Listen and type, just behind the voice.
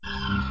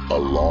A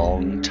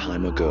long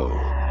time ago,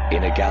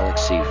 in a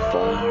galaxy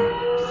far,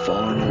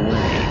 far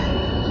away.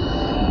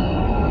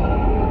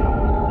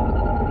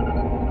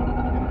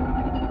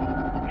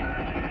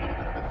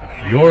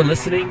 You're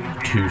listening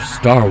to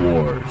Star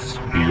Wars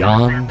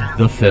Beyond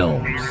the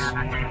Films,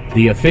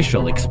 the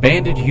official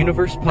expanded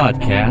universe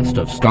podcast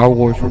of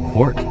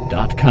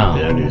StarWarsReport.com.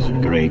 There is a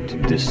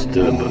great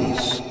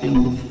disturbance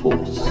in the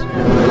Force.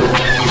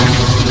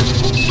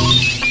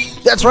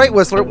 That's right,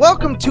 Whistler.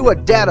 Welcome to a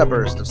data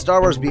burst of Star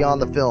Wars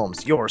Beyond the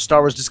Films, your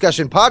Star Wars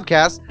discussion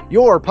podcast,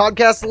 your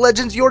podcast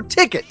legends, your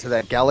ticket to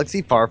that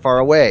galaxy far, far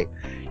away.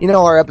 You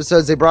know, our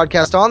episodes, they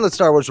broadcast on the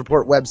Star Wars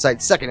Report website,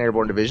 2nd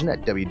Airborne Division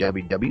at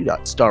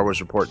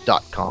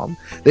www.starwarsreport.com.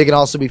 They can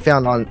also be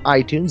found on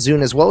iTunes,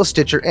 Zune, as well as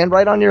Stitcher, and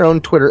right on your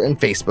own Twitter and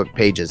Facebook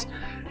pages.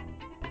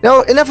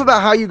 Now, enough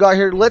about how you got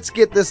here. Let's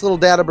get this little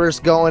data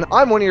burst going.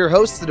 I'm one of your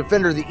hosts, the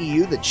defender of the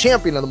EU, the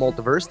champion of the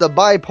multiverse, the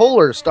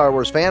bipolar Star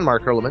Wars fan,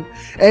 Mark Hurleman.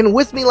 And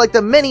with me, like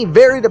the many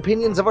varied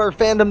opinions of our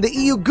fandom, the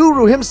EU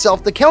guru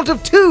himself, the count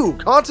of two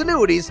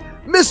continuities,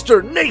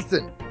 Mr.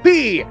 Nathan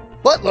P.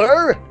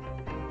 Butler.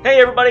 Hey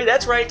everybody,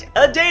 that's right,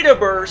 a data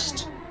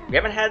burst! We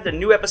haven't had the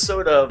new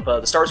episode of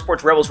the Star Wars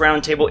Sports Rebels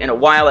Roundtable in a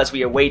while as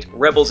we await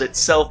Rebels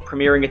itself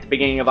premiering at the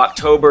beginning of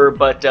October,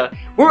 but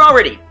we're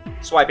already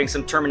swiping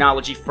some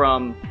terminology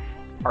from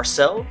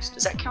ourselves.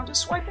 Does that count as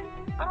swiping?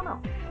 I don't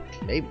know.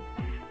 Maybe.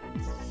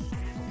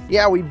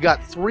 Yeah, we've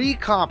got 3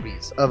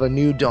 copies of A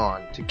New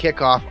Dawn to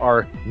kick off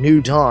our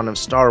new dawn of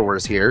Star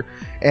Wars here,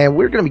 and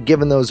we're going to be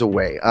giving those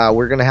away.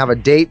 We're going to have a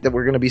date that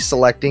we're going to be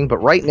selecting, but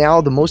right now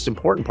the most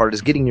important part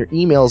is getting your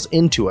emails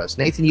into us.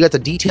 Nathan, you got the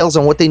details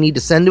on what they need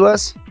to send to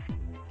us?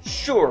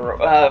 Sure.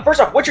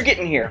 First off, what you're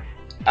getting here.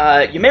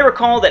 You may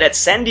recall that at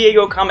San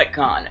Diego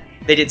Comic-Con,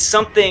 they did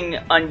something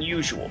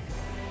unusual.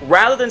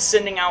 Rather than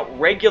sending out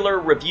regular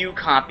review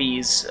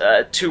copies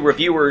to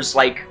reviewers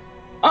like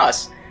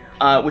us,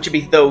 which would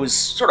be those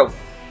sort of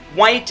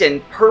white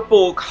and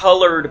purple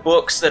colored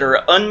books that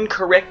are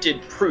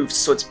uncorrected proofs,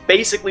 so it's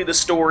basically the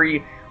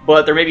story,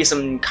 but there may be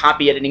some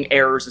copy editing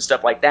errors and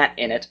stuff like that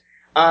in it.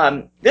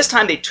 This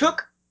time they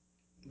took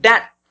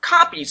that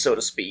copy, so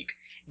to speak,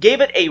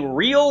 gave it a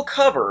real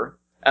cover,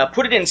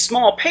 put it in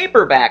small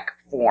paperback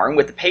form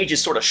with the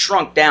pages sort of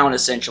shrunk down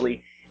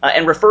essentially,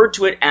 and referred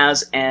to it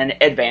as an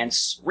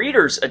Advanced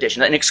Reader's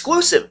Edition, an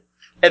exclusive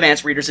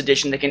Advanced Reader's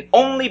Edition that can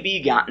only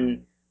be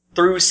gotten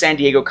through San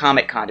Diego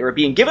Comic-Con. They were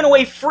being given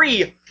away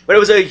free, but it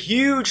was a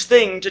huge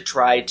thing to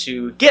try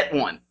to get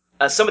one.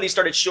 Some of these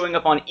started showing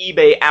up on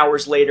eBay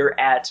hours later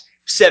at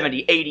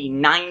 $70, $80,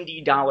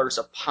 $90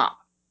 a pop.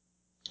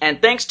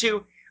 And thanks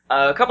to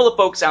a couple of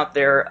folks out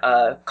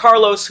there,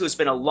 Carlos, who's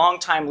been a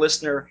longtime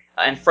listener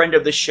and friend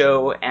of the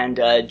show,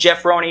 and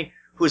Jeff Roney,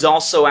 who's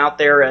also out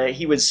there.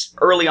 He was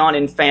early on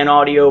in fan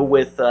audio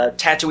with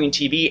Tatooine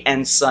TV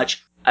and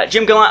such.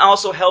 Jim Gallant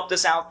also helped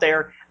us out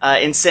there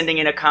in sending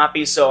in a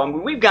copy. So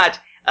we've got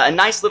a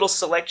nice little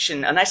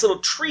selection, a nice little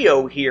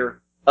trio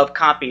here of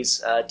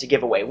copies to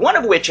give away. One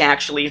of which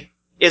actually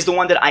is the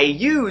one that I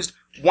used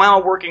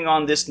while working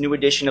on this new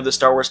edition of the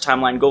Star Wars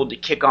Timeline Gold to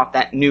kick off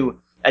that new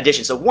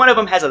edition. So one of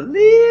them has a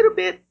little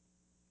bit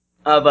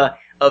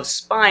of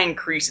spine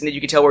creasing that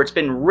you can tell where it's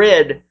been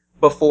read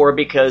before,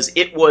 because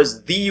it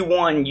was the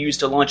one used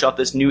to launch off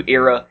this new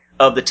era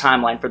of the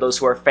timeline for those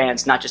who are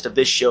fans, not just of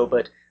this show,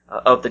 but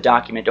of the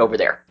document over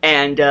there.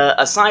 And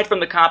aside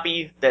from the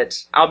copy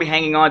that I'll be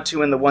hanging on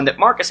to and the one that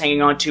Mark is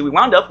hanging on to, we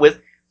wound up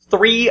with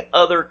 3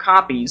 other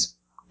copies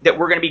that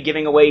we're going to be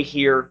giving away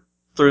here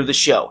through the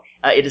show.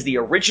 It is the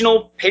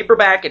original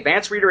paperback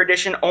Advanced Reader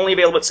Edition, only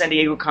available at San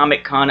Diego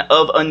Comic-Con,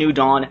 of A New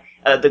Dawn.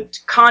 The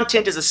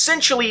content is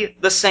essentially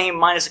the same,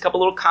 minus a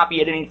couple little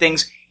copy editing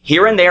things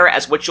here and there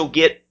as what you'll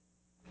get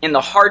in the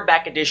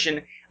hardback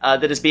edition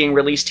that is being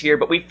released here,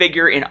 but we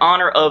figure in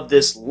honor of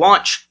this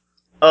launch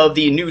of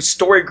the new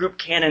Story Group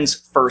Canon's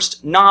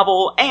first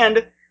novel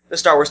and the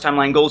Star Wars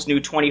Timeline Gold's new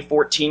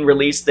 2014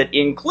 release that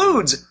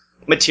includes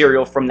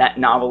material from that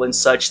novel and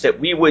such,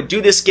 that we would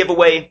do this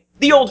giveaway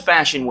the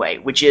old-fashioned way,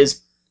 which is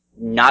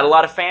not a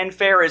lot of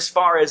fanfare as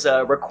far as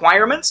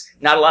requirements,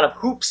 not a lot of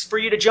hoops for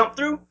you to jump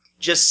through,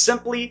 just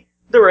simply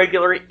the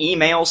regular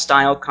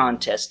email-style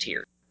contest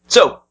here.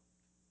 So,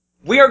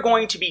 we are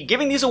going to be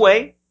giving these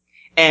away,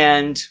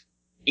 and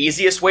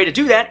easiest way to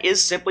do that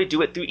is simply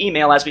do it through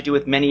email, as we do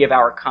with many of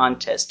our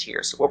contests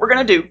here. So what we're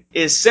going to do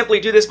is simply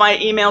do this via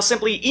email.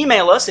 Simply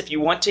email us if you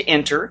want to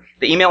enter.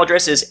 The email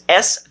address is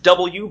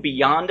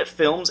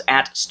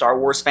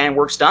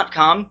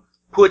swbeyondfilms@starwarsfanworks.com.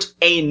 Put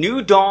A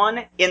New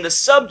Dawn in the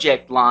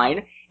subject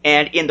line,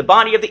 and in the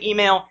body of the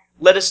email,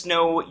 let us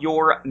know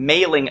your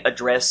mailing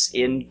address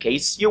in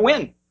case you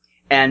win.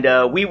 And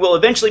we will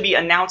eventually be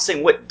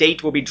announcing what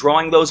date we'll be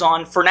drawing those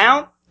on. For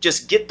now,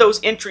 just get those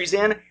entries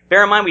in.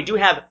 Bear in mind, we do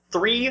have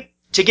 3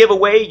 to give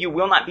away. You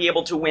will not be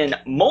able to win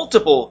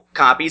multiple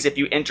copies if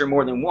you enter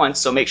more than once,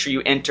 so make sure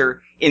you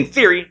enter, in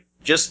theory,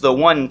 just the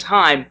one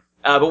time.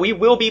 But we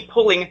will be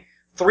pulling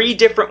 3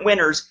 different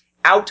winners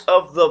out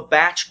of the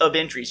batch of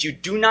entries. You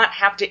do not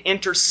have to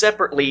enter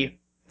separately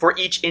for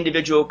each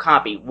individual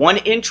copy. One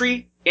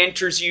entry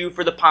enters you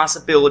for the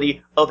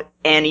possibility of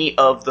any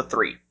of the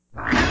three.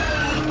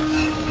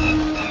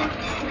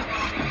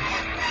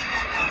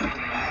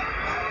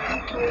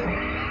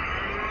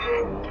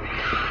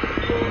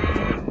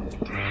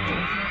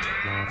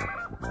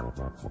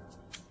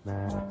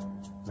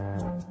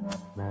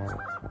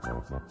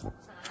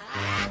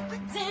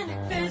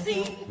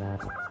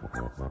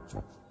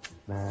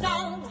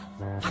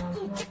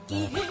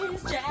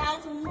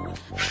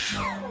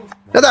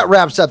 Now that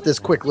wraps up this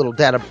quick little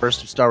data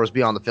burst of Star Wars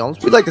Beyond the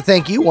Films. We'd like to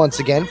thank you once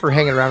again for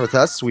hanging around with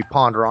us as we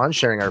ponder on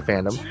sharing our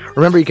fandom.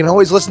 Remember, you can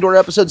always listen to our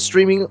episodes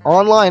streaming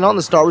online on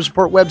the Star Wars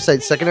Report website,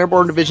 2nd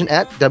Airborne Division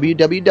at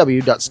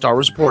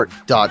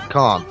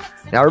www.starwarsreport.com.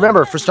 Now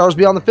remember, for Star Wars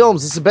Beyond the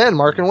Films, this has been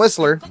Mark and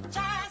Whistler.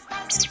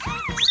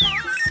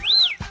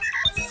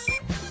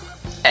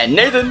 And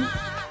Nathan!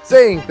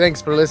 Saying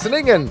thanks for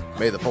listening, and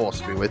may the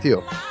Force be with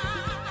you.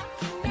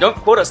 And don't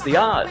quote us the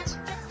odds.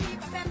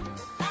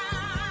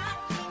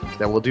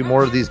 Then we'll do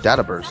more of these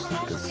data bursts,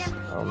 because,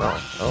 I don't know,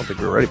 I don't think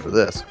we're ready for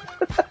this.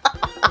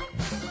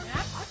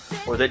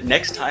 Or that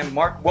next time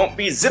Mark won't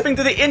be zipping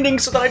through the ending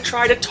so that I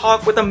try to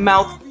talk with a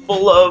mouth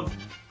full of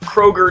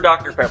Kroger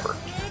Dr. Pepper.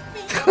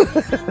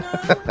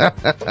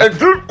 And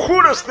don't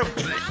quote us the...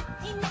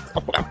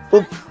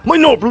 My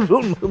nose.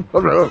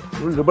 What are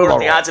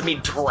the odds of me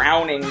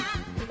drowning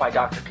by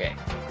Dr. K?